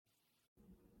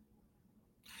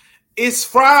It's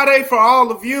Friday for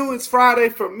all of you. It's Friday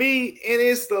for me, and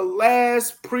it's the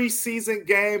last preseason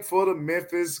game for the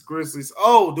Memphis Grizzlies.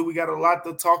 Oh, do we got a lot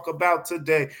to talk about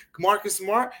today? Marcus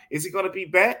Smart, is he going to be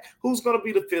back? Who's going to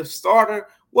be the fifth starter?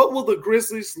 What will the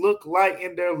Grizzlies look like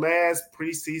in their last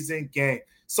preseason game?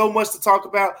 So much to talk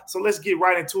about, so let's get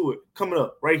right into it. Coming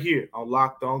up right here on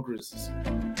Locked On Grizzlies.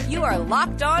 You are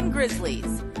Locked On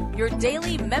Grizzlies, your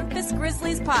daily Memphis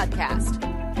Grizzlies podcast.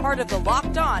 Part of the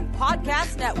Locked On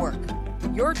Podcast Network,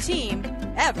 your team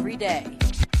every day.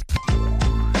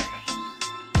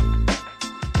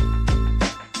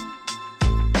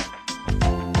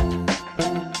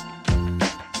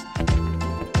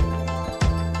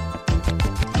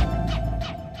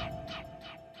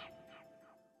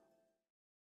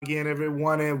 Again,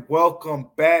 everyone, and welcome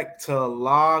back to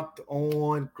Locked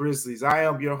On Grizzlies. I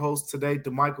am your host today,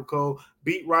 DeMichael Cole,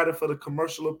 beat writer for the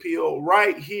Commercial Appeal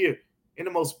right here in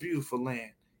the most beautiful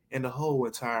land in the whole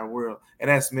entire world, and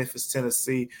that's Memphis,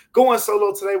 Tennessee. Going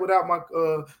solo today without my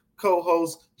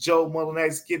co-host, Joe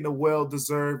Mullinax, getting a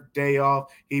well-deserved day off.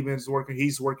 He's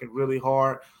working really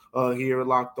hard here at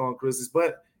Locked On Grizzlies,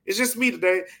 but it's just me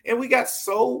today, and we got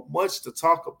so much to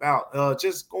talk about.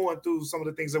 Just going through some of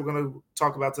the things that we're going to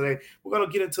talk about today. We're going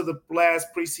to get into the last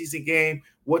preseason game,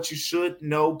 what you should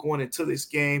know going into this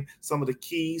game, some of the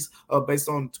keys based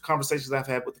on conversations I've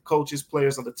had with the coaches,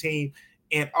 players on the team,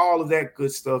 and all of that good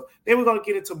stuff. Then we're going to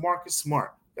get into Marcus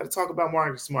Smart. Got to talk about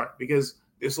Marcus Smart because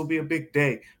this will be a big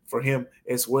day for him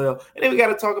as well. And then we got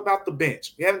to talk about the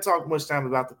bench. We haven't talked much time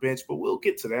about the bench, but we'll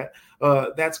get to that.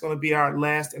 That's going to be our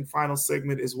last and final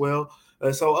segment as well.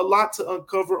 So a lot to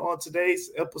uncover on today's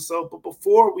episode. But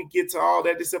before we get to all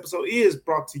that, this episode is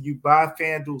brought to you by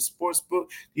FanDuel Sportsbook,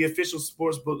 the official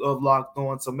sportsbook of Locked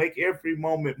On. So make every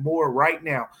moment more right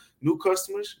now. New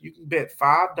customers, you can bet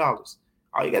 $5.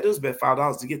 All you got to do is bet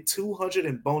 $5 to get 200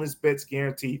 in bonus bets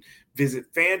guaranteed.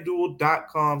 Visit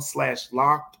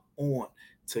FanDuel.com/lockedon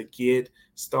to get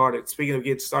started. Speaking of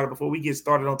getting started, before we get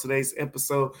started on today's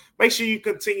episode, make sure you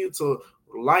continue to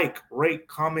like, rate,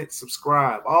 comment,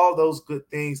 subscribe, all those good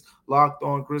things. Locked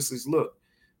On Grizzlies. Look,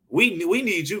 we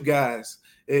need you guys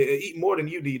more than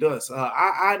you need us.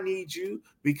 I need you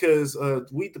because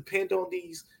we depend on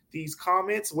these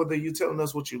comments, whether you're telling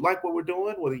us what you like what we're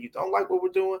doing, whether you don't like what we're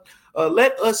doing.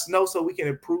 Let us know so we can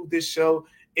improve this show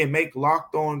and make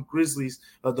Locked On Grizzlies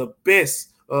the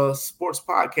best sports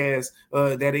podcast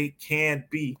that it can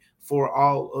be for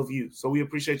all of you. So we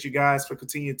appreciate you guys for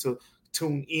continuing to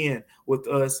tune in with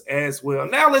us as well.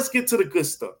 Now let's get to the good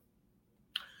stuff.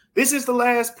 This is the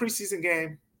last preseason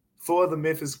game for the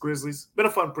Memphis Grizzlies. Been a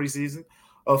fun preseason.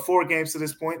 4 games to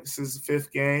this point. This is the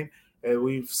 5th game.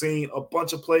 We've seen a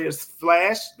bunch of players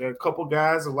flash. There are a couple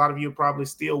guys. A lot of you are probably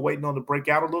still waiting on to break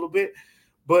out a little bit.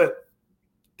 But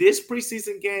this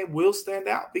preseason game will stand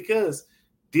out because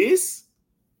this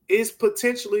is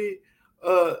potentially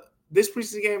this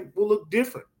preseason game will look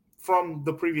different from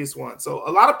the previous one. So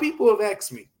a lot of people have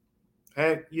asked me,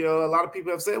 a lot of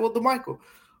people have said, well, DeMichael,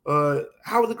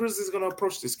 how are the Grizzlies going to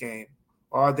approach this game?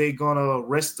 Are they going to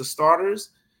rest the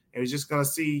starters? And we're just going to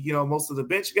see, most of the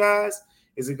bench guys?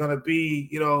 Is it going to be,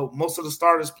 most of the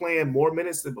starters playing more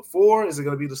minutes than before? Is it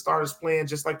going to be the starters playing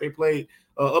just like they played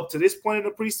up to this point in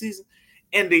the preseason?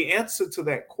 And the answer to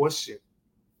that question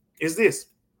is this.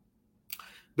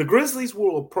 The Grizzlies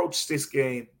will approach this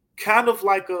game kind of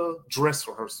like a dress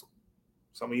rehearsal.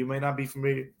 Some of you may not be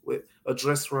familiar with a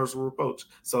dress rehearsal approach.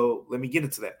 So let me get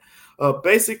into that.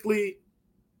 Basically,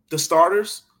 the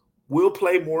starters will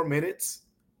play more minutes.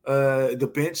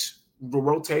 The bench, the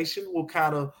rotation will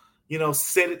kind of,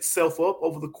 set itself up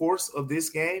over the course of this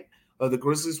game. The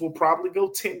Grizzlies will probably go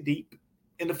 10 deep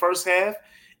in the first half.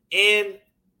 And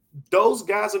those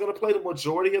guys are going to play the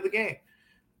majority of the game.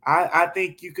 I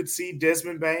think you could see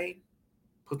Desmond Bane,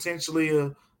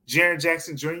 potentially Jaren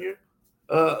Jackson Jr.,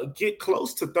 get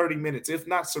close to 30 minutes, if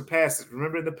not surpass it.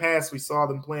 Remember in the past, we saw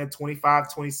them playing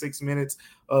 25, 26 minutes,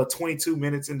 22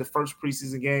 minutes in the first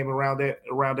preseason game around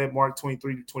that mark,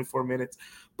 23 to 24 minutes.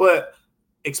 But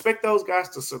expect those guys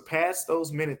to surpass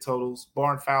those minute totals,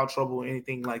 barring foul trouble or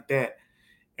anything like that.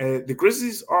 The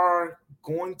Grizzlies are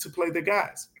going to play their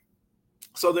guys.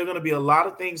 So there are going to be a lot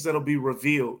of things that will be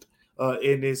revealed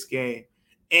in this game.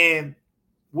 And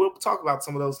we'll talk about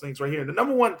some of those things right here. The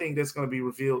number one thing that's going to be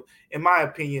revealed, in my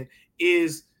opinion,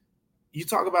 is you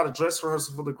talk about a dress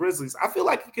rehearsal for the Grizzlies. I feel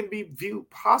like it can be viewed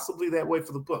possibly that way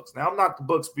for the Bucks. Now, I'm not the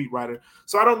Bucks beat writer,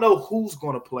 so I don't know who's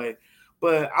going to play.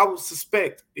 But I would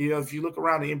suspect, if you look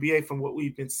around the NBA from what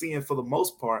we've been seeing for the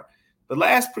most part, the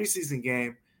last preseason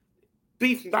game,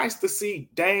 be nice to see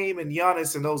Dame and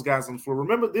Giannis and those guys on the floor.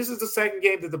 Remember, this is the second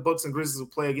game that the Bucks and Grizzlies will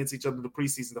play against each other in the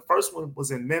preseason. The first one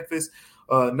was in Memphis.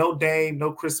 No Dame,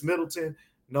 no Chris Middleton,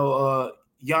 no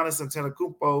Giannis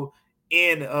Antetokounmpo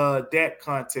in that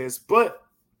contest. But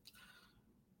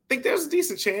I think there's a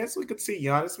decent chance we could see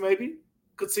Giannis maybe,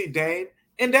 could see Dame.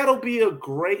 And that'll be a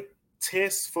great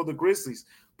test for the Grizzlies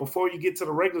before you get to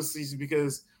the regular season,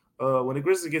 because when the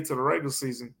Grizzlies get to the regular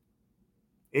season,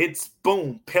 it's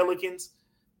boom, Pelicans,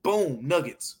 boom,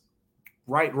 Nuggets,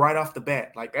 right off the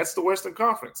bat. Like, that's the Western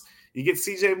Conference. You get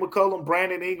C.J. McCollum,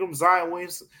 Brandon Ingram, Zion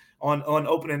Williams on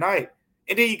opening night,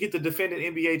 and then you get the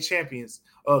defending NBA champions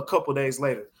a couple days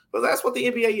later. But that's what the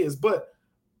NBA is. But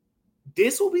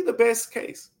this will be the best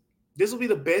case. This will be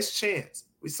the best chance.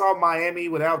 We saw Miami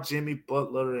without Jimmy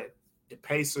Butler and the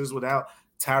Pacers without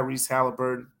Tyrese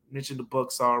Halliburton. Mentioned the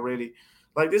Bucks already.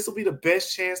 Like, this will be the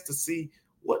best chance to see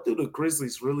what do the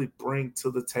Grizzlies really bring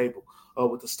to the table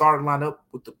with the starting lineup,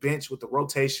 with the bench, with the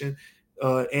rotation.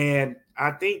 And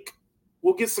I think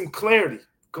we'll get some clarity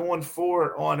going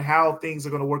forward on how things are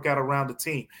going to work out around the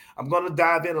team. I'm going to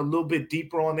dive in a little bit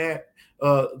deeper on that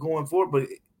going forward, but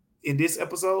in this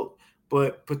episode.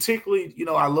 But particularly,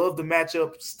 I love the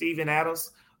matchup Steven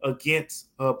Adams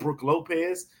against Brook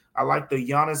Lopez. I like the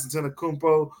Giannis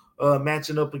Antetokounmpo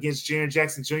matching up against Jaren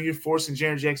Jackson Jr., forcing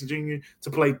Jaren Jackson Jr.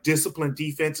 to play disciplined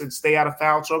defense and stay out of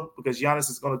foul trouble, because Giannis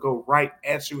is going to go right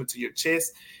at you into your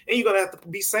chest, and you're going to have to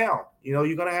be sound. You're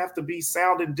going to have to be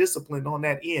sound and disciplined on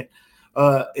that end.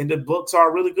 And the Bucks are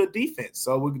a really good defense,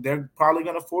 so they're probably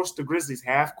going to force the Grizzlies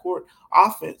half-court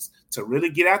offense to really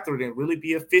get after it and really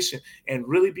be efficient and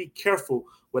really be careful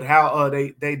with how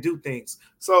they do things.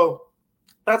 So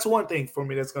that's one thing for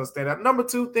me that's going to stand out. Number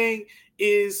two thing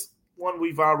is one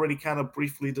we've already kind of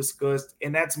briefly discussed,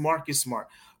 and that's Marcus Smart.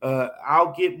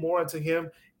 I'll get more into him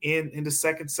in the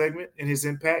second segment and his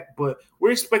impact, but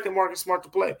we're expecting Marcus Smart to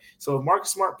play. So if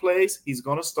Marcus Smart plays, he's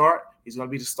going to start. He's going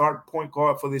to be the starting point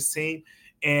guard for this team,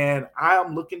 and I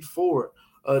am looking forward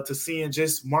to seeing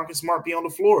just Marcus Smart be on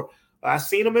the floor. I've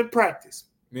seen him in practice.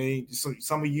 I mean,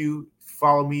 some of you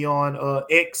follow me on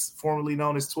X, formerly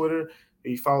known as Twitter.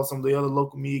 You follow some of the other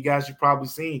local media guys, you've probably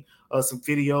seen some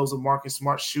videos of Marcus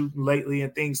Smart shooting lately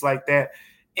and things like that.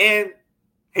 And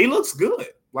he looks good.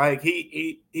 Like,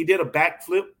 he did a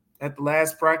backflip at the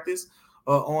last practice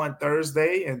on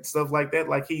Thursday and stuff like that.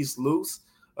 Like, he's loose.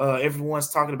 Everyone's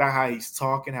talking about how he's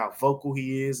talking, how vocal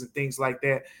he is and things like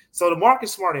that. So the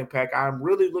Marcus Smart impact, I'm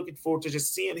really looking forward to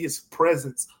just seeing his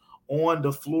presence on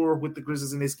the floor with the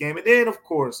Grizzlies in this game. And then, of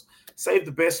course, save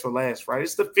the best for last, right?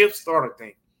 It's the fifth starter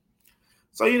thing.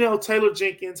 So, Taylor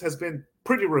Jenkins has been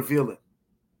pretty revealing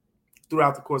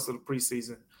throughout the course of the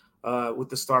preseason with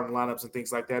the starting lineups and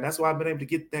things like that. And that's why I've been able to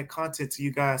get that content to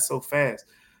you guys so fast.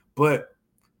 But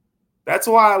that's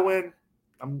why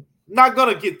I'm not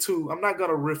going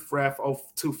to riff-raff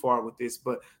off too far with this,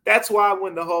 but that's why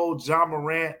when the whole John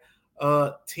Morant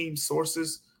team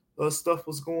sources stuff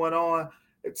was going on,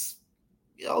 it's,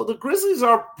 the Grizzlies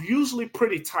are usually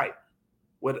pretty tight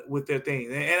with their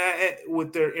thing and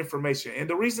with their information. And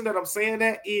the reason that I'm saying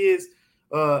that is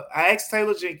I asked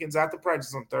Taylor Jenkins after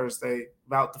practice on Thursday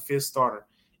about the fifth starter,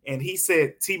 and he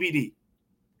said TBD.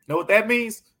 Know what that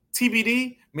means?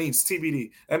 TBD means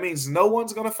TBD. That means no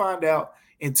one's going to find out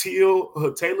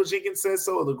until Taylor Jenkins says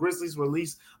so, or the Grizzlies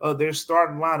release their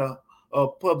starting lineup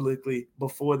publicly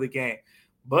before the game.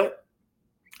 But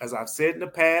as I've said in the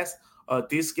past,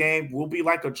 this game will be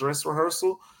like a dress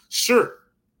rehearsal. Sure,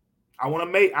 I want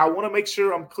to make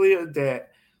sure I'm clear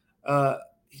that Taylor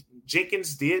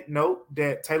Jenkins did note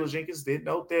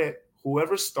that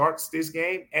whoever starts this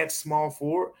game at small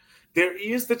forward, there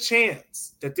is the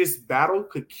chance that this battle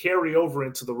could carry over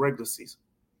into the regular season.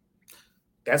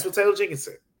 That's what Taylor Jenkins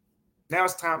said. Now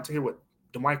it's time to hear what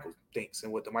DeMichael thinks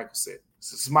and what DeMichael said.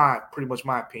 This is pretty much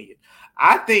my opinion.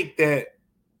 I think that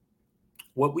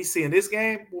what we see in this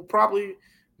game will probably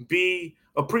be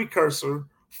a precursor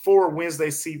for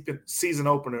Wednesday season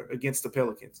opener against the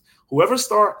Pelicans. Whoever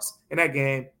starts in that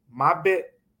game, my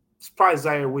bet is probably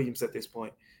Zaire Williams at this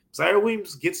point. Zaire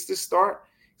Williams gets this start.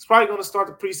 He's probably going to start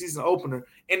the preseason opener,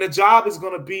 and the job is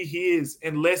going to be his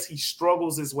unless he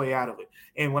struggles his way out of it.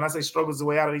 And when I say struggles his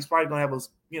way out of it, he's probably going to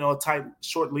have a tight,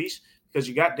 short leash, because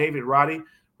you got David Roddy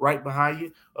right behind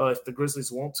you. If the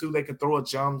Grizzlies want to, they can throw a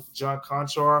John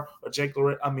Conchar or Jake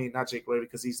Loretta. I mean, not Jake Loretta,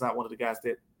 because he's not one of the guys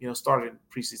that started in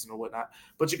preseason or whatnot.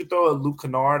 But you can throw a Luke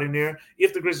Kennard in there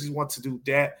if the Grizzlies want to do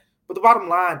that. But the bottom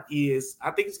line is,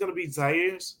 I think it's going to be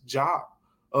Zaire's job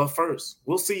first.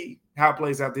 We'll see how it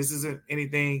plays out. This isn't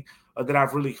anything that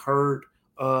I've really heard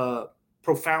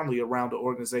profoundly around the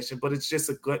organization, but it's just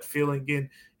a gut feeling. And,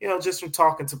 just from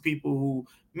talking to people who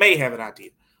may have an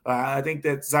idea. I think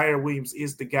that Zaire Williams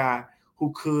is the guy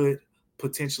who could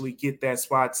potentially get that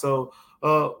spot. So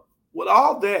with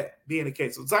all that being the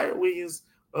case, with Zaire Williams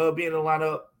being in the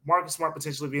lineup, Marcus Smart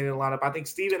potentially being in the lineup, I think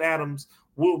Steven Adams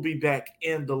will be back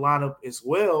in the lineup as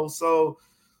well. So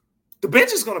the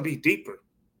bench is going to be deeper.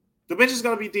 We're going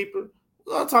to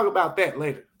talk about that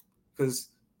later.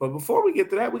 But before we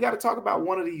get to that, we got to talk about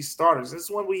one of these starters. This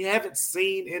is one we haven't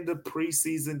seen in the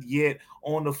preseason yet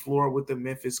on the floor with the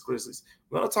Memphis Grizzlies.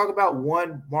 We're going to talk about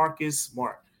one Marcus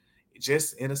Smart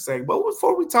just in a second. But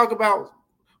before we talk about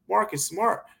Marcus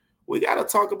Smart, we got to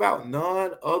talk about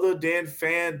none other than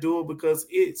FanDuel, because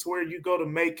it's where you go to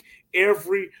make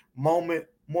every moment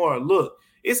more. Look,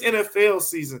 it's NFL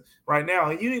season right now,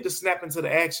 and you need to snap into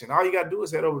the action. All you got to do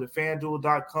is head over to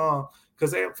FanDuel.com,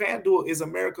 because FanDuel is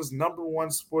America's #1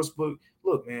 sportsbook.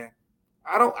 Look, man,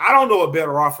 I don't know a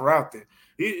better offer out there.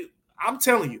 I'm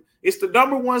telling you, it's the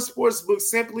 #1 sportsbook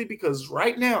simply because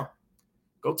right now,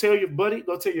 go tell your buddy,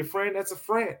 go tell your friend that's a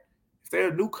friend. If they're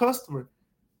a new customer,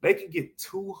 they can get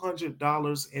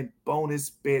 $200 in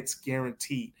bonus bets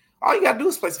guaranteed. All you got to do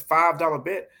is place a $5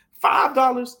 bet.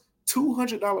 $5,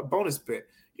 $200 bonus bet.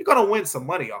 You're going to win some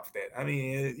money off that. I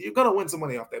mean, you're going to win some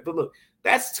money off that. But look,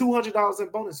 that's $200 in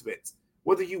bonus bets,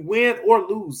 whether you win or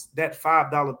lose that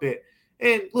 $5 bet.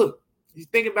 And look, you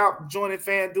think about joining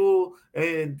FanDuel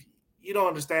and you don't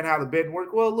understand how the betting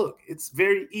works. Well, look, it's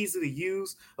very easy to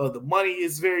use. The money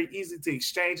is very easy to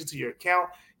exchange into your account.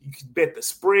 You can bet the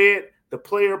spread, the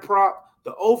player prop,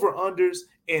 the over-unders,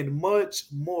 and much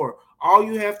more. All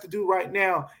you have to do right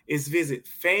now is visit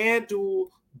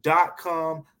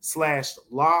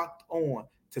FanDuel.com/locked-on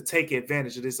to take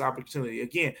advantage of this opportunity.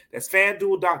 Again, that's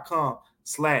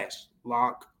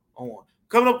FanDuel.com/locked-on.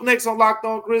 Coming up next on Locked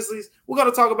On Grizzlies, we're going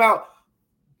to talk about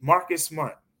Marcus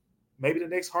Smart. Maybe the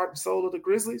next heart and soul of the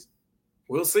Grizzlies?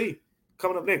 We'll see.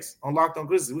 Coming up next on Locked On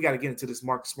Grizzlies, we got to get into this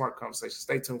Marcus Smart conversation.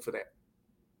 Stay tuned for that.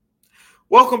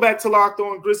 Welcome back to Locked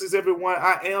On Grizzlies, everyone.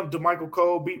 I am DeMichael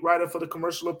Cole, beat writer for the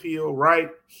Commercial Appeal right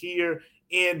here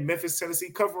in Memphis,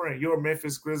 Tennessee, covering your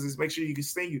Memphis Grizzlies. Make sure you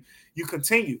continue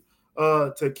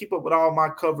to keep up with all my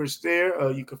coverage there.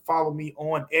 You can follow me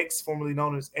on X, formerly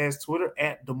known as Twitter,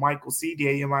 at DeMichaelC,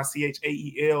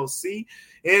 DAMICHAELC.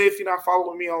 And if you're not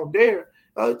following me on there,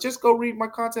 just go read my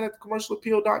content at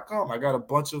thecommercialappeal.com. I got a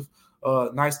bunch of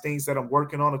nice things that I'm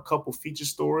working on, a couple feature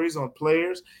stories on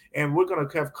players, and we're going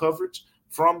to have coverage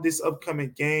from this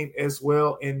upcoming game as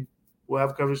well, and we'll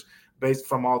have coverage based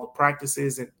from all the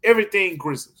practices and everything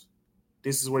Grizzlies.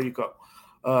 This is where you go.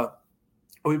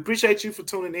 We appreciate you for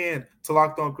tuning in to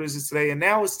Locked On Grizzlies today, and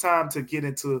now it's time to get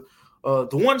into the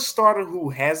one starter who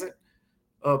hasn't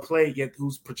played yet,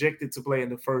 who's projected to play in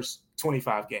the first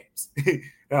 25 games.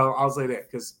 I'll say that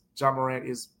because Ja Morant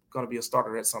is going to be a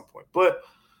starter at some point. But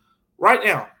right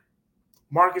now,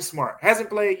 Marcus Smart hasn't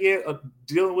played yet,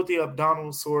 dealing with the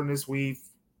abdominal soreness. We've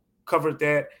covered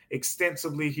that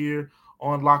extensively here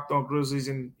on Locked On Grizzlies,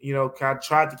 and I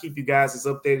tried to keep you guys as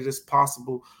updated as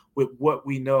possible with what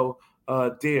we know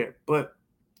there. But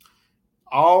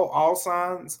all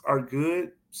signs are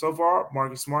good so far.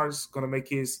 Marcus Smart is going to make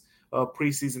his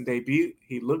preseason debut.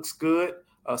 He looks good.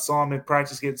 Saw him in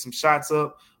practice getting some shots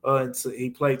up. And so he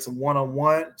played some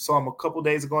one-on-one. Saw him a couple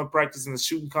days ago in practice in the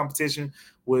shooting competition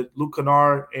with Luke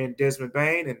Kennard and Desmond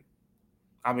Bane. And,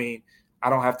 I mean,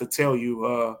 I don't have to tell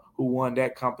you who won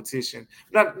that competition.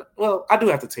 I do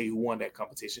have to tell you who won that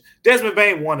competition. Desmond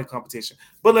Bane won the competition.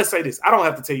 But let's say this. I don't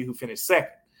have to tell you who finished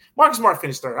second. Marcus Smart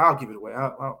finished third. I'll give it away.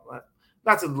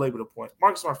 Not to belabor the point.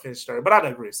 Marcus Smart finished third, but I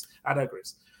digress.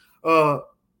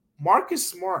 Marcus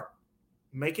Smart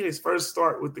making his first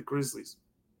start with the Grizzlies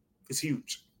is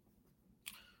huge.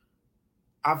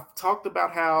 I've talked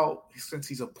about how since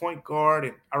he's a point guard,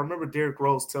 and I remember Derrick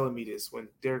Rose telling me this when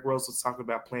Derrick Rose was talking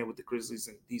about playing with the Grizzlies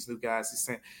and these new guys. He's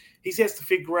saying he has to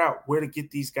figure out where to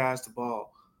get these guys the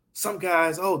ball. Some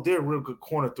guys, they're real good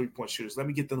corner three-point shooters. Let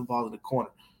me get them the ball in the corner.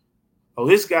 Oh,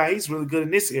 this guy, he's really good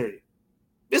in this area.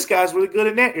 This guy's really good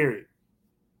in that area.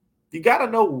 You got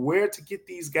to know where to get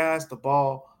these guys the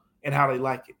ball and how they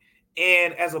like it.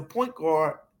 And as a point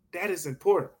guard, that is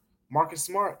important. Marcus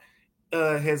Smart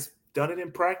has done it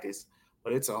in practice,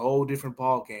 but it's a whole different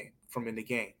ball game from in the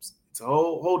games. It's a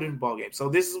whole different ball game. So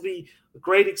this will be a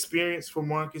great experience for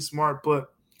Marcus Smart,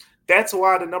 but that's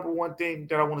why the number one thing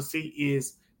that I want to see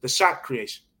is the shot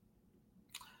creation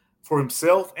for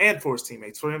himself and for his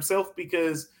teammates. For himself,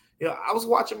 because I was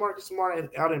watching Marcus Smart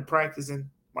out in practice, and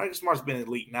Marcus Smart's been in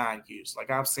the league 9 years. Like,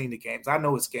 I've seen the games. I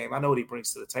know his game. I know what he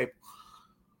brings to the table.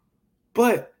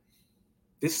 But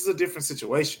this is a different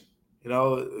situation.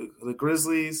 The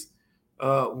Grizzlies,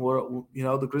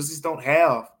 the Grizzlies don't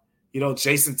have,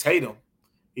 Jason Tatum,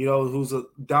 who's a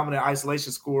dominant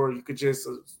isolation scorer. You could just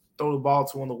throw the ball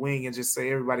to on the wing and just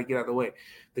say, everybody get out of the way.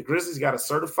 The Grizzlies got a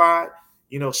certified,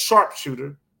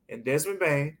 sharpshooter in Desmond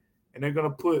Bane, and they're going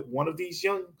to put one of these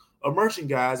young emerging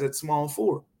guys at small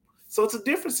forward. So it's a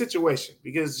different situation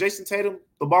because Jason Tatum,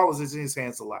 the ball is in his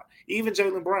hands a lot. Even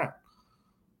Jaylen Brown.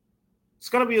 It's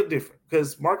going to be different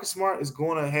because Marcus Smart is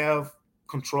going to have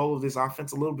control of this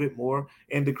offense a little bit more,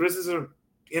 and the Grizzlies are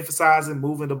emphasizing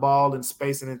moving the ball and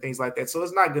spacing and things like that. So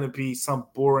it's not going to be some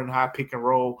boring high pick and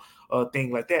roll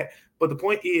thing like that. But the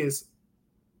point is,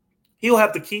 he'll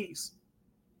have the keys.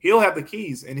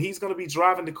 And he's going to be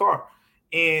driving the car.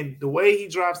 And the way he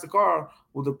drives the car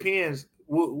will depend.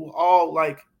 We'll all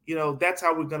that's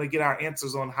how we're going to get our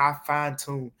answers on how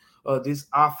fine-tuned this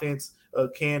offense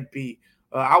can be.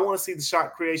 I want to see the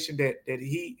shot creation that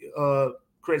he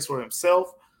creates for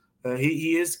himself.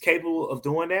 He is capable of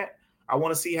doing that. I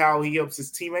want to see how he helps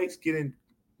his teammates get in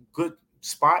good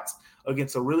spots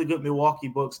against a really good Milwaukee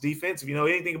Bucks defense. If you know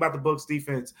anything about the Bucks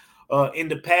defense, in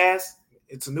the past,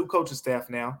 it's a new coaching staff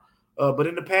now, but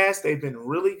in the past, they've been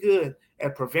really good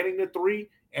at preventing the three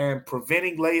and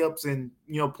preventing layups and,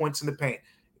 points in the paint.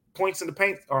 Points in the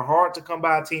paint are hard to come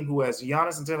by a team who has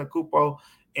Giannis Antetokounmpo,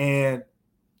 and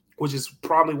which is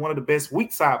probably one of the best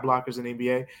weak side blockers in the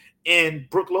NBA, and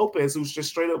Brook Lopez, who's just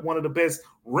straight up one of the best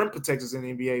rim protectors in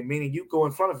the NBA, meaning you go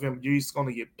in front of him, you're just going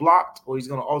to get blocked or he's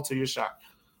going to alter your shot.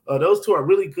 Those two are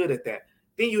really good at that.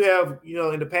 Then you have,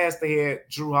 in the past they had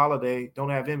Drew Holiday, don't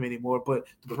have him anymore, but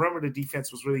the perimeter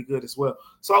defense was really good as well.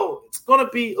 So it's going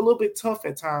to be a little bit tough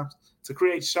at times to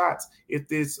create shots if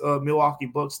this Milwaukee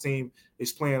Bucks team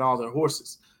is playing all their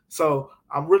horses. So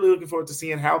I'm really looking forward to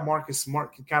seeing how Marcus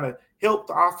Smart can kind of help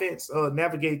the offense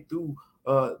navigate through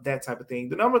that type of thing.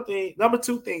 The number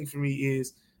two thing for me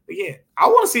is, again, I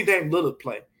want to see Damian Lillard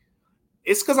play.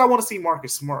 It's because I want to see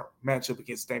Marcus Smart match up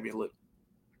against Damian Lillard.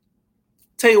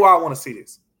 Tell you why I want to see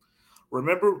this.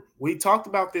 Remember, we talked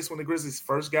about this when the Grizzlies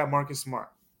first got Marcus Smart.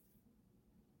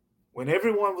 When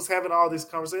everyone was having all this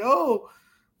conversation,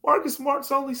 Marcus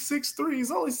Smart's only 6'3", he's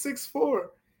only 6'4".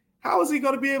 How is he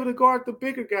going to be able to guard the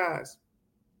bigger guys?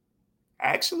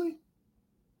 Actually,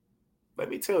 let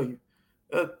me tell you,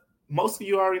 most of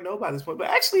you already know about this point, but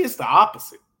actually it's the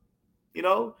opposite.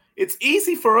 It's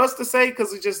easy for us to say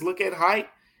because we just look at height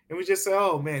and we just say,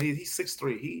 oh, man, he's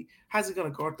 6'3". How's he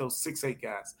going to guard those 6'8"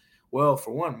 guys? Well,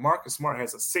 for one, Marcus Smart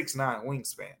has a 6'9"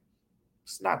 wingspan.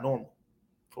 It's not normal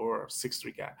for a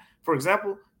 6'3" guy. For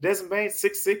example, Desmond Bane,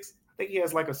 6'6". I think he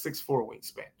has like a 6'4"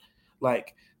 wingspan.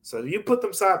 So you put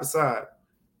them side by side.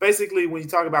 Basically, when you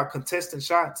talk about contesting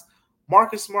shots,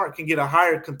 Marcus Smart can get a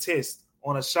higher contest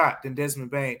on a shot than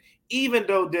Desmond Bane, even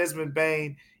though Desmond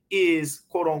Bane is,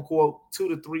 quote unquote, 2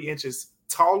 to 3 inches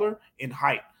taller in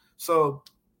height. So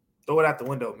throw it out the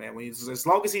window, man. As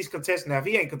long as he's contesting, now if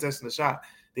he ain't contesting the shot,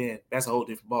 then that's a whole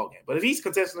different ballgame. But if he's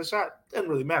contesting the shot, it doesn't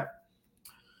really matter.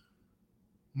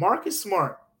 Marcus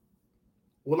Smart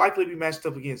will likely be matched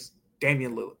up against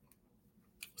Damian Lillard.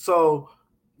 So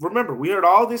remember, we heard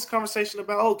all this conversation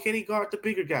about, can he guard the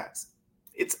bigger guys?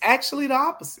 It's actually the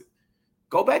opposite.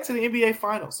 Go back to the NBA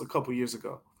Finals a couple years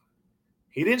ago.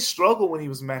 He didn't struggle when he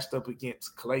was matched up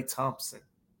against Klay Thompson,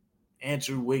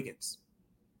 Andrew Wiggins.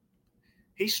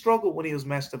 He struggled when he was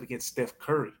matched up against Steph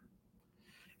Curry.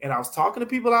 And I was talking to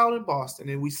people out in Boston,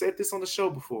 and we said this on the show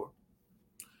before.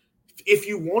 If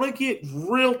you want to get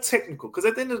real technical, because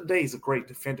at the end of the day, he's a great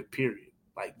defender, period.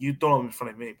 Like, you throw him in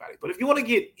front of anybody. But if you want to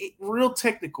get real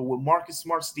technical with Marcus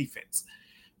Smart's defense,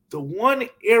 the one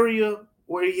area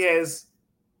where he has,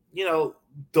 the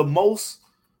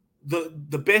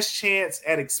best chance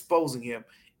at exposing him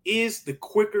is the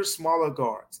quicker, smaller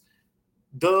guards.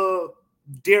 The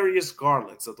Darius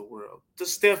Garlands of the world, the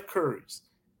Steph Currys,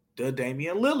 the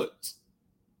Damian Lillards.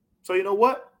 So you know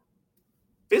what?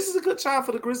 This is a good time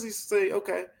for the Grizzlies to say,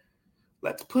 okay,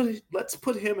 let's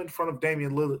put him in front of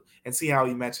Damian Lillard and see how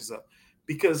he matches up.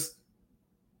 Because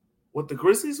what the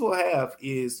Grizzlies will have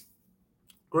is,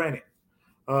 granted,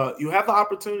 you have the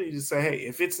opportunity to say, hey,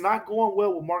 if it's not going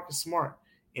well with Marcus Smart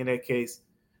in that case,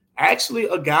 actually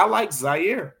a guy like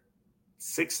Zaire,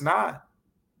 6'9",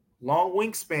 long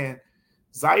wingspan,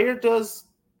 Zaire does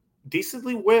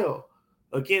decently well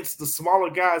against the smaller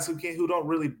guys who don't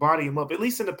really body him up, at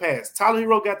least in the past. Tyler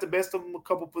Hero got the best of him a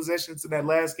couple possessions in that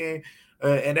last game,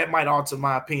 and that might alter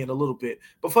my opinion a little bit.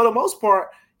 But for the most part,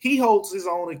 he holds his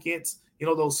own against,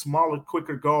 those smaller,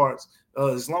 quicker guards,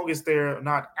 as long as they're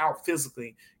not out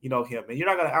physically, him. And you're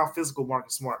not going to out physical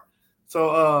Marcus Smart.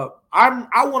 So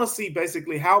I want to see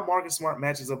basically how Marcus Smart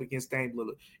matches up against Dame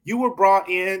Lillard. You were brought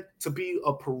in to be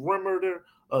a perimeter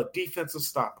defensive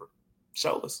stopper.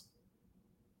 Show us.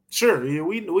 Sure,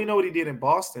 we know what he did in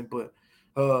Boston, but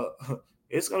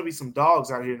it's going to be some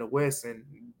dogs out here in the West, and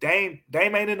Dame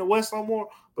ain't in the West no more,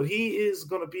 but he is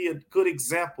going to be a good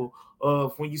example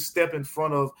of when you step in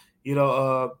front of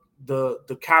the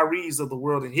Kyries of the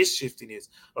world and his shiftiness,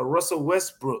 Russell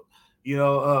Westbrook.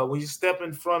 When you step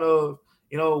in front of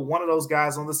one of those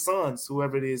guys on the Suns,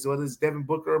 whoever it is, whether it's Devin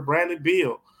Booker or Bradley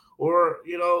Beal or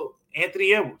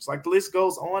Anthony Edwards, like the list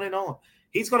goes on and on.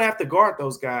 He's going to have to guard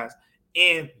those guys.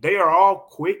 And they are all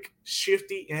quick,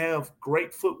 shifty, and have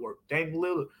great footwork. Dame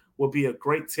Lillard will be a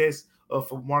great test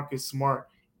for Marcus Smart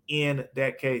in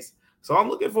that case. So I'm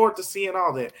looking forward to seeing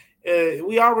all that.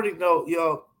 We already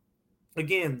know,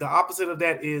 again, the opposite of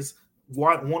that is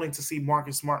wanting to see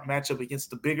Marcus Smart match up against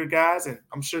the bigger guys. And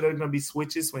I'm sure there are going to be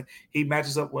switches when he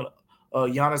matches up with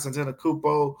Giannis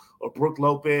Antetokounmpo or Brook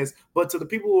Lopez. But to the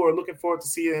people who are looking forward to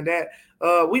seeing that,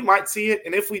 we might see it.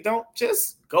 And if we don't,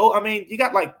 just go. I mean, you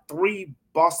got like 3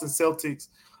 Boston Celtics,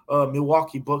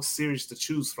 Milwaukee Bucks series to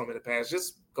choose from in the past.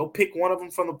 Just go pick one of them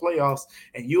from the playoffs,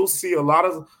 and you'll see a lot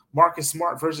of Marcus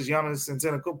Smart versus Giannis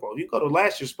Antetokounmpo. If you go to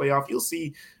last year's playoff, you'll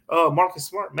see Marcus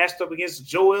Smart matched up against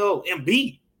Joel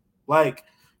Embiid. Like,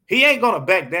 he ain't going to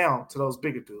back down to those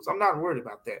bigger dudes. I'm not worried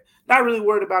about that. Not really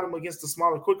worried about him against the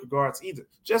smaller, quicker guards either.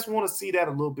 Just want to see that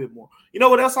a little bit more. You know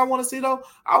what else I want to see, though?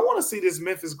 I want to see this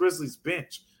Memphis Grizzlies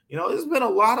bench. There's been a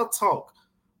lot of talk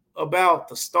about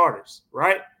the starters,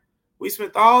 right? We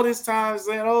spent all this time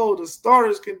saying, oh, the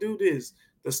starters can do this.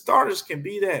 The starters can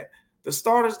be that. The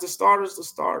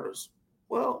starters.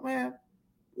 Well, man,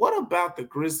 what about the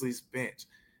Grizzlies bench?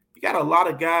 You got a lot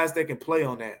of guys that can play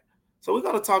on that. So we're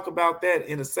going to talk about that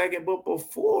in a second. But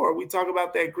before we talk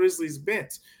about that Grizzlies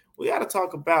bench, we got to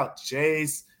talk about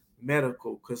Jay's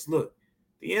Medical. Because, look,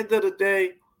 at the end of the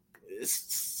day, it's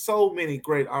so many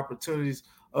great opportunities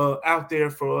out there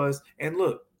for us. And,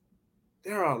 look,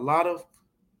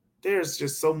 there's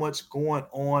just so much going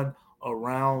on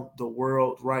around the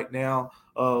world right now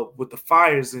with the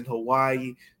fires in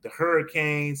Hawaii, the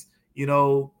hurricanes,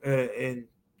 and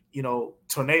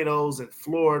tornadoes in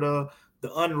Florida,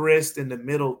 the unrest in the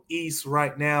Middle East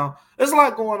right now. There's a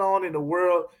lot going on in the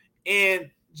world,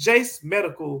 and Jace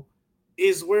Medical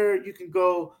is where you can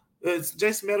go.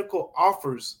 Jace Medical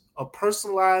offers a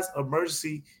personalized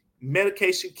emergency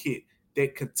medication kit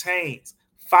that contains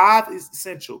 5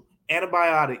 essential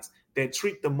antibiotics that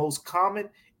treat the most common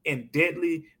and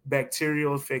deadly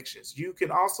bacterial infections. You can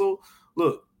also,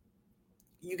 look,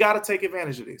 you got to take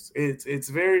advantage of this. It's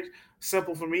very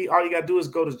simple for me. All you got to do is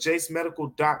go to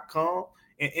jacemedical.com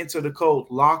and enter the code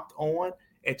LOCKEDON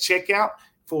at checkout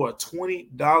for a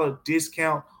 $20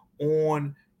 discount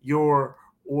on your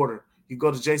order. You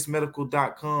go to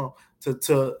jacemedical.com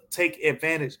to take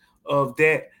advantage of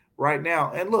that right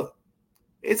now. And look,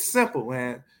 it's simple,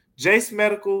 man. Jace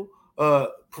Medical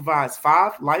provides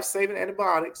 5 life-saving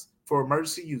antibiotics for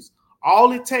emergency use.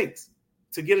 All it takes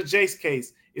to get a Jace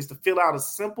case is to fill out a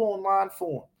simple online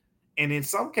form. And in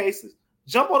some cases,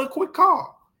 jump on a quick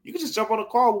call. You can just jump on a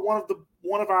call with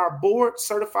one of our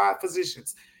board-certified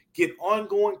physicians. Get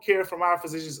ongoing care from our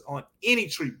physicians on any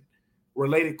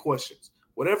treatment-related questions.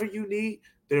 Whatever you need,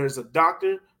 there's a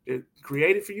doctor that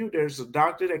created for you. There's a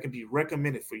doctor that can be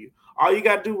recommended for you. All you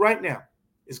got to do right now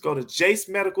is go to Jace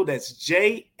Medical. That's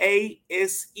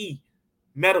JASE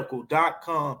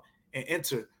medical.com and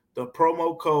enter the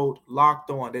promo code Locked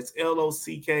On. That's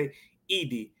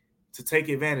LOCKED to take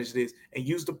advantage of this, and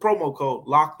use the promo code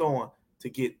Locked On to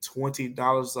get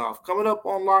 $20 off. Coming up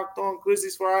on Locked On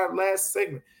Grizzlies for our last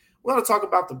segment, we're going to talk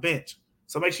about the bench.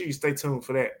 So make sure you stay tuned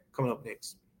for that coming up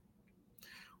next.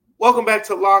 Welcome back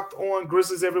to Locked On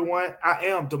Grizzlies, everyone. I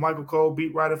am DeMichael Cole,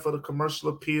 beat writer for the Commercial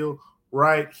Appeal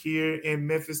right here in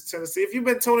Memphis, Tennessee. If you've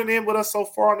been tuning in with us so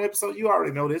far on the episode, you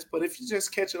already know this, but if you're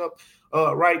just catching up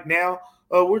right now,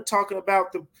 we're talking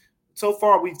about so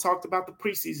far we've talked about the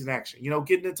preseason action,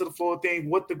 getting into the floor thing,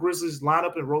 what the Grizzlies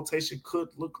lineup and rotation could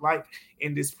look like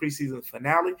in this preseason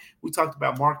finale. We talked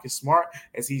about Marcus Smart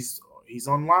as he's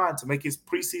online to make his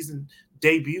preseason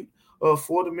debut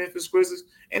for the Memphis Grizzlies.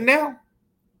 And now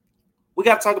we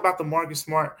got to talk about the Marcus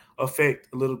Smart effect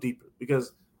a little deeper,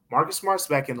 because Marcus Smart's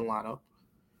back in the lineup.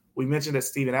 We mentioned that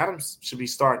Steven Adams should be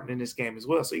starting in this game as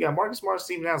well. So you got Marcus Smart,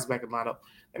 Steven Adams back in the lineup.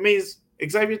 That means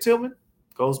Xavier Tillman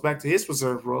goes back to his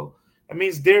reserve role. That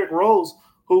means Derrick Rose,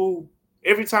 who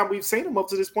every time we've seen him up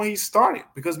to this point, he's started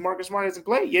because Marcus Smart hasn't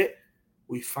played yet.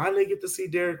 We finally get to see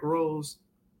Derrick Rose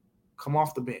come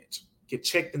off the bench, get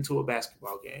checked into a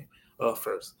basketball game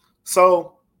first.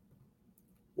 So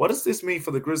What does this mean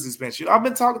for the Grizzlies bench? I've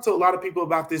been talking to a lot of people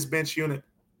about this bench unit.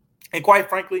 And quite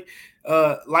frankly,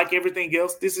 like everything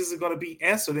else, this isn't going to be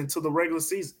answered until the regular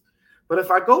season. But if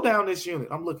I go down this unit,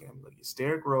 I'm looking. It's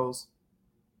Derrick Rose,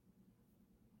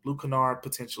 Luke Kennard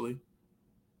potentially.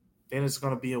 Then it's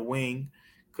going to be a wing.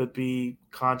 Could be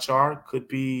Conchar. Could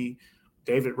be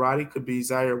David Roddy. Could be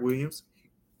Zaire Williams.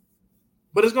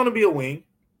 But it's going to be a wing.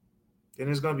 Then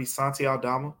there's going to be Santi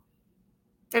Aldama.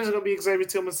 Then there's going to be Xavier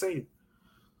Tillman Sr.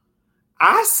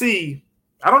 I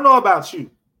don't know about you,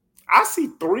 I see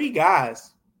 3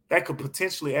 guys that could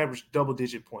potentially average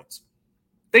double-digit points.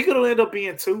 They could end up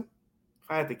being 2,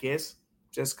 if I had to guess,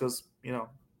 just because, the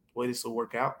way this will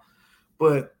work out.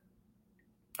 But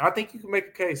I think you can make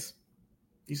a case.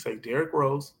 You say Derrick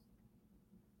Rose,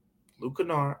 Luke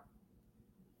Kennard,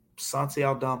 Santi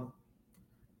Aldama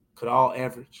could all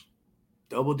average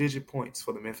double-digit points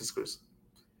for the Memphis Grizzlies.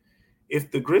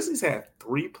 If the Grizzlies have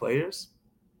 3 players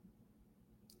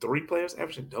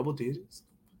averaging double digits,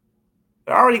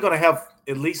 they're already going to have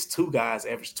at least 2 guys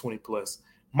average 20 plus.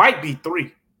 Might be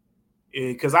 3,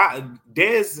 because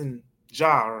Dez and Ja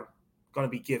are going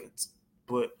to be givens.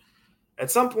 But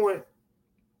at some point,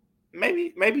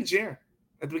 maybe Jaren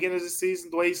at the beginning of the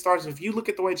season, the way he starts. If you look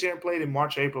at the way Jaren played in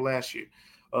March, April last year,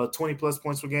 20 plus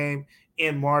points per game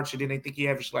in March, and then I think he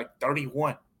averaged like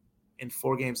 31 in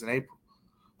 4 games in April.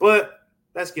 But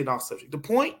that's getting off subject. The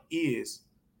point is,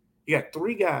 you got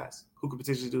 3 guys who could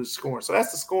potentially do the scoring. So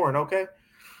that's the scoring, okay?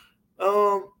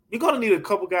 You're going to need a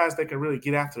couple guys that can really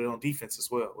get after it on defense as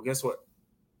well. Well, guess what?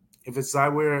 If it's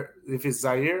Zaire, if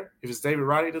it's David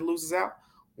Roddy that loses out,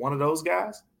 one of those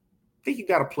guys, I think you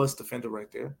got a plus defender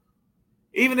right there.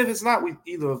 Even if it's not with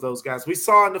either of those guys. We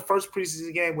saw in the first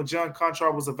preseason game when John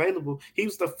Conchar was available, he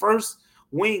was the first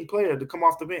wing player to come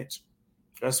off the bench.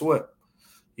 Guess what?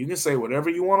 You can say whatever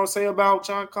you want to say about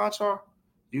John Conchar.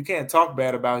 You can't talk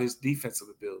bad about his defensive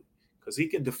ability because he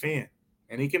can defend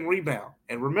and he can rebound.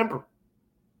 And remember,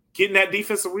 getting that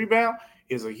defensive rebound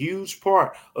is a huge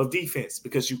part of defense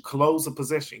because you close a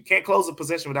possession. You can't close a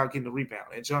possession without getting the rebound,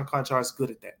 and John Conchar is good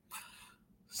at that.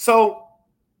 So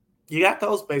you got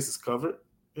those bases covered.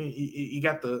 You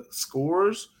got the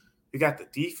scores. You got the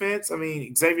defense. I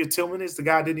mean, Xavier Tillman is the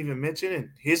guy I didn't even mention, and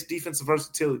his defensive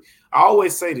versatility. I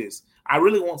always say this. I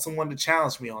really want someone to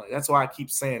challenge me on it. That's why I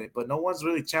keep saying it, but no one's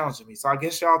really challenging me. So I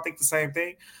guess y'all think the same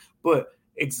thing. But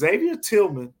Xavier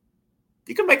Tillman,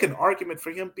 you can make an argument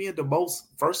for him being the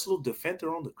most versatile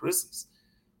defender on the Grizzlies.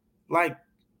 Like,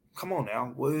 come on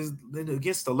now.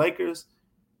 Against the Lakers,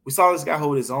 we saw this guy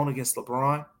hold his own against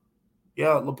LeBron.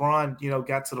 Yeah, LeBron,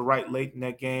 got to the right late in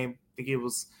that game. I think it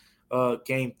was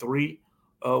game 3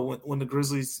 when the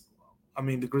Grizzlies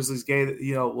gave it,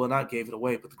 not gave it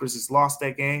away, but the Grizzlies lost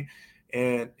that game.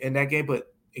 And in that game,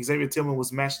 but Xavier Tillman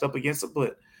was matched up against it.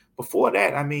 But before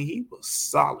that, he was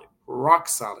solid, rock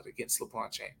solid against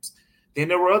LeBron James. Then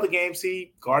there were other games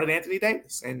he guarded Anthony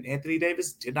Davis, and Anthony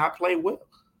Davis did not play well.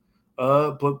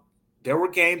 But there were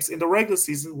games in the regular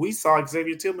season we saw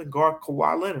Xavier Tillman guard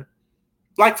Kawhi Leonard.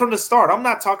 Like from the start, I'm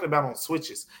not talking about on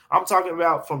switches. I'm talking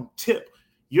about from tip.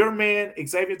 Your man,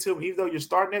 Xavier Tillman, even though you're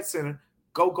starting at center,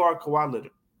 go guard Kawhi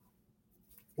Leonard.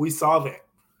 We saw that.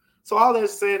 So all they're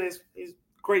saying is he's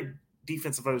great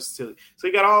defensive versatility. So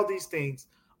you got all these things.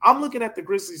 I'm looking at the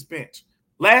Grizzlies bench.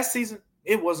 Last season,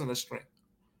 it wasn't a strength.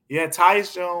 You had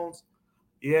Tyus Jones.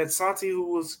 You had Santi,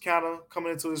 who was kind of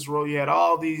coming into this role. You had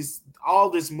all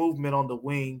this movement on the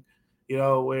wing,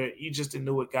 where you just didn't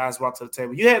know what guys brought to the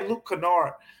table. You had Luke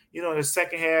Kennard, in the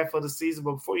second half of the season.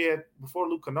 But before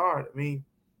Luke Kennard,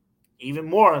 even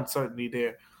more uncertainty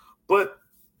there. But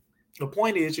the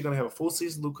point is, you're going to have a full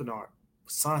season Luke Kennard,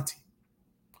 Santi,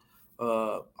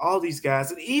 all these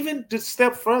guys, and even to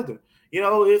step further,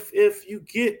 if you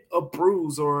get a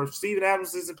bruise or if Steven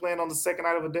Adams isn't playing on the second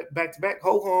night of a back-to-back,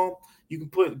 hold home. You can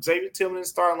put Xavier Tillman in the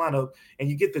starting lineup, and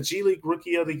you get the G League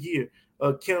Rookie of the Year,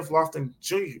 Kenneth Lofton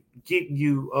Jr., getting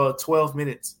you 12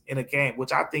 minutes in a game,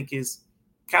 which I think is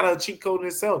kind of a cheat code in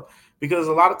itself because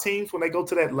a lot of teams, when they go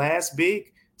to that last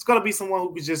big, it's going to be someone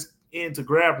who can just in to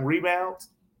grab rebounds,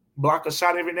 block a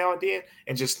shot every now and then,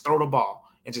 and just throw the ball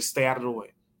and just stay out of the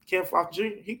way. Kenneth Lofton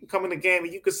Jr., he can come in the game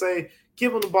and you could say,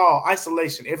 give him the ball,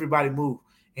 isolation, everybody move,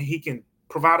 and he can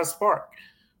provide a spark.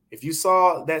 If you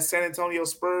saw that San Antonio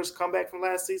Spurs comeback from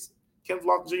last season, Kenneth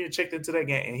Lofton Jr. checked into that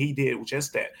game, and he did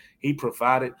just that. He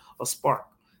provided a spark.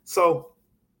 So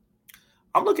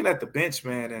I'm looking at the bench,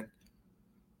 man, and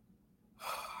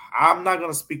I'm not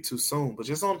going to speak too soon, but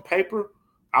just on paper,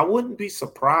 I wouldn't be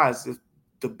surprised if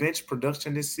the bench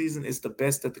production this season is the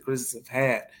best that the Grizzlies have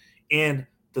had in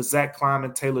the Zach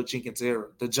Kleiman, Taylor Jenkins era,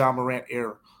 the Ja Morant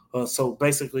era So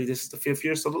basically, this is the 5th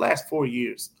year. So the last 4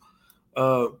 years.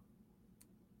 A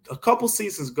couple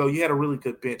seasons ago, you had a really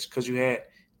good bench because you had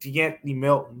DeAnthony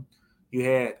Melton, you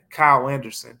had Kyle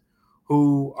Anderson,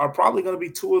 who are probably going to be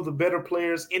 2 of the better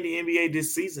players in the NBA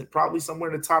this season, probably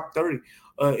somewhere in the top 30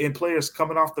 in players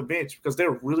coming off the bench because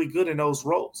they're really good in those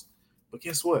roles. But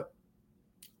guess what?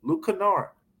 Luke Kennard.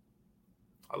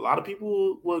 A lot of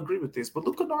people will agree with this, but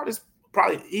Luke Kennard is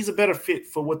he's a better fit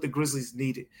for what the Grizzlies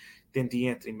needed than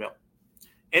DeAnthony Melton.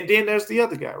 And then there's the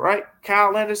other guy, right?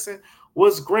 Kyle Anderson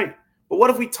was great. But what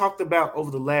have we talked about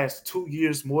over the last 2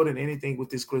 years more than anything with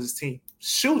this Grizzlies team?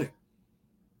 Shooting.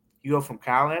 You go from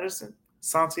Kyle Anderson,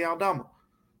 Santi Aldama.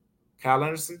 Kyle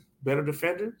Anderson, better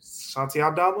defender. Santi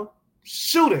Aldama,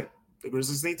 shooting. The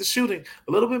Grizzlies need the shooting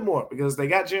a little bit more because they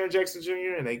got Jaren Jackson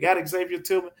Jr. and they got Xavier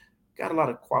Tillman. Got a lot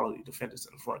of quality defenders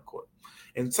in the front court.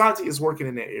 And Santi is working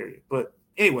in that area. But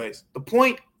anyways, the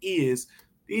point is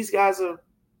these guys are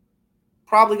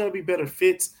probably going to be better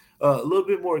fits, a little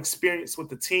bit more experience with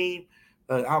the team.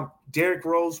 Derrick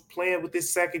Rose playing with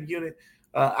this second unit.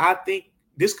 I think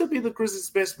this could be the Grizzlies'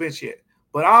 best bench yet.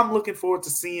 But I'm looking forward to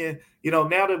seeing,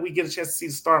 now that we get a chance to see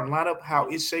the starting lineup, how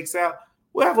it shakes out,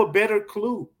 we'll have a better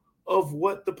clue of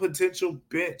what the potential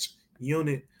bench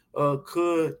unit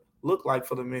could look like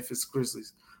for the Memphis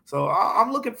Grizzlies. So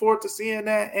I'm looking forward to seeing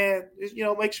that, and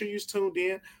make sure you're tuned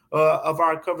in of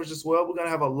our coverage as well. We're gonna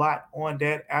have a lot on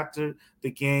that after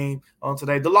the game on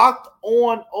today. The Locked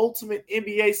On Ultimate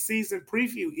NBA Season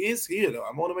Preview is here, though.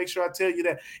 I want to make sure I tell you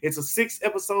that it's a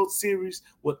 6-episode series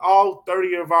with all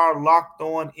 30 of our Locked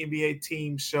On NBA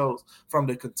team shows, from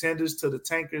the contenders to the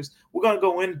tankers. We're gonna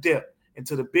go in depth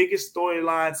into the biggest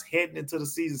storylines heading into the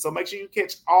season. So make sure you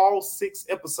catch all 6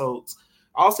 episodes.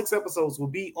 All 6 episodes will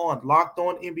be on Locked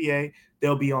On NBA.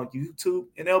 They'll be on YouTube,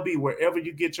 and they'll be wherever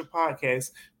you get your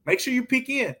podcasts. Make sure you peek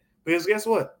in, because guess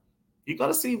what? You're going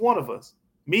to see one of us,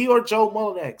 me or Joe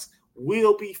Mullinax,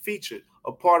 will be featured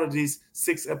a part of this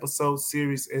 6-episode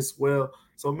series as well.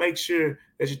 So make sure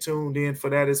that you're tuned in for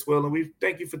that as well. And we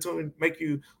thank you for tuning, make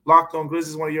you Locked On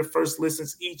Grizzlies one of your first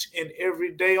listens each and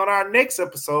every day. On our next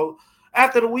episode,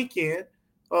 after the weekend,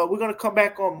 we're gonna come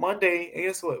back on Monday, and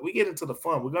guess what? We get into the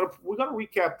fun. We're gonna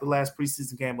recap the last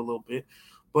preseason game a little bit,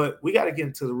 but we got to get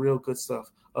into the real good stuff.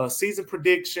 Season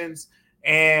predictions,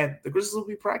 and the Grizzlies will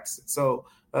be practicing. So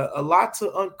a lot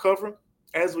to uncover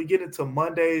as we get into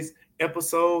Monday's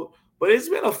episode. But it's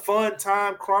been a fun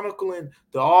time chronicling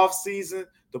the offseason,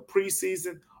 the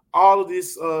preseason, all of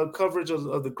this coverage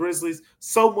of the Grizzlies.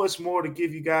 So much more to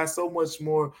give you guys. So much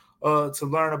more to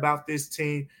learn about this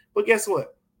team. But guess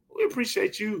what? We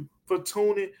appreciate you for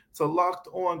tuning to Locked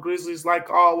On Grizzlies like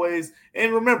always.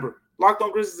 And remember, Locked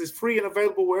On Grizzlies is free and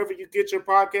available wherever you get your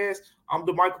podcast. I'm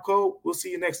DeMichael Cole. We'll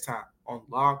see you next time on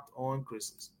Locked On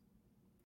Grizzlies.